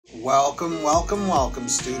Welcome, welcome, welcome,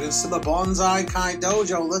 students, to the Bonsai Kai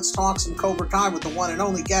Dojo. Let's talk some Cobra Kai with the one and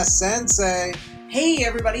only guest, Sensei. Hey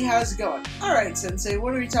everybody, how's it going? Alright, Sensei,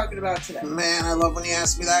 what are we talking about today? Man, I love when you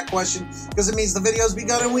ask me that question, because it means the video's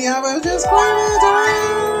begun and we have a disclaimer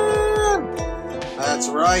time! That's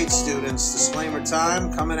right, students. Disclaimer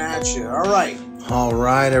time coming at you.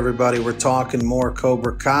 Alright, everybody. We're talking more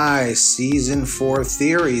Cobra Kai Season 4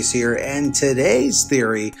 theories here, and today's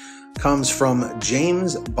theory comes from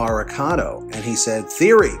James Barricato, and he said,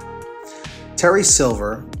 theory: Terry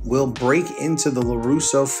Silver will break into the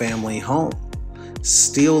LaRusso family home,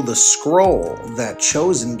 steal the scroll that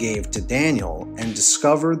Chosen gave to Daniel, and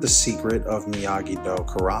discover the secret of Miyagi-Do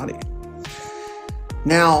karate.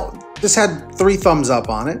 Now, this had 3 thumbs up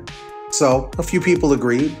on it, so a few people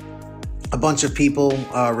agreed. A bunch of people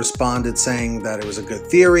responded saying that it was a good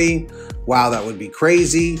theory. Wow, that would be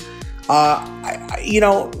crazy.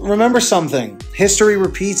 Remember something. History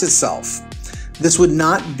repeats itself. This would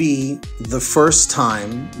not be the first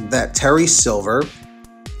time that Terry Silver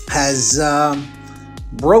has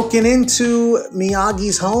broken into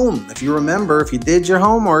Miyagi's home. If you remember, if you did your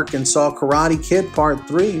homework and saw Karate Kid Part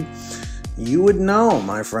 3, you would know,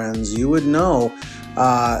 my friends, you would know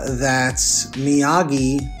that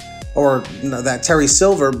Miyagi, or that Terry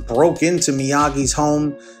Silver broke into Miyagi's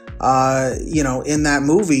home, in that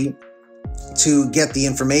movie, to get the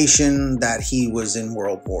information that he was in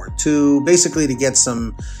World War II, basically to get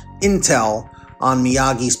some intel on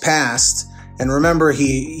Miyagi's past. And remember,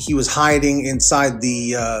 he was hiding inside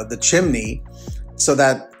the chimney so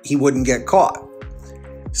that he wouldn't get caught.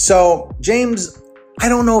 So, James, I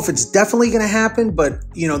don't know if it's definitely going to happen, but,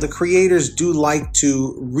 the creators do like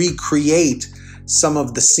to recreate some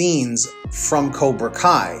of the scenes from Cobra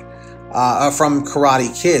Kai, from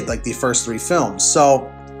Karate Kid, like the first 3 films.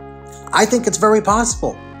 So, I think it's very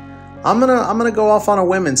possible. I'm gonna go off on a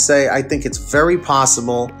whim and say I think it's very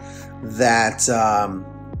possible that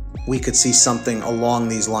we could see something along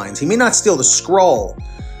these lines. He may not steal the scroll,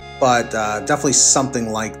 but definitely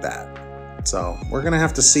something like that. So we're gonna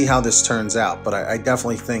have to see how this turns out, but I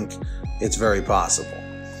definitely think it's very possible.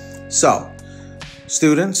 So,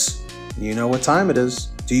 students, you know what time it is.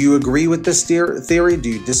 Do you agree with this theory? Do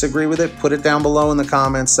you disagree with it? Put it down below in the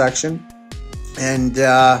comments section. And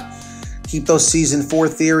keep those Season 4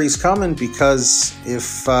 theories coming, because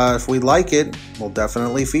if we like it, we'll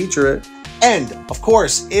definitely feature it. And, of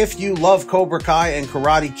course, if you love Cobra Kai and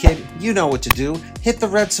Karate Kid, you know what to do. Hit the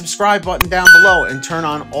red subscribe button down below and turn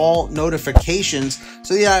on all notifications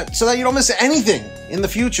so that you don't miss anything in the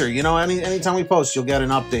future. Anytime we post, you'll get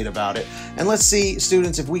an update about it. And let's see,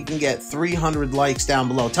 students, if we can get 300 likes down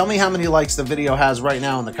below. Tell me how many likes the video has right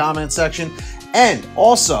now in the comment section. And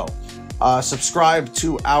also, subscribe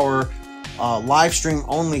to our live stream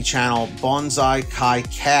only channel, Bonsai Kai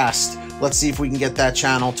Cast. Let's see if we can get that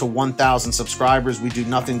channel to 1,000 subscribers. We do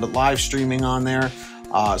nothing but live streaming on there.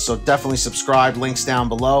 So definitely subscribe, links down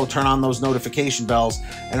below, turn on those notification bells.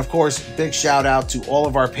 And of course, big shout out to all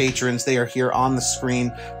of our patrons. They are here on the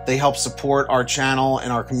screen. They help support our channel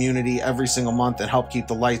and our community every single month and help keep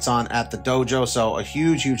the lights on at the dojo. So a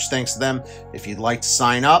huge, huge thanks to them. If you'd like to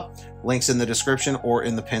sign up, links in the description or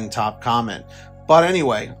in the pinned top comment. But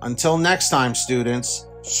anyway, until next time, students,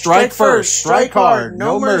 strike first, strike hard,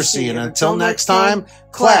 no mercy. And until next time,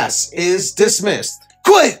 class is dismissed.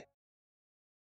 Quit!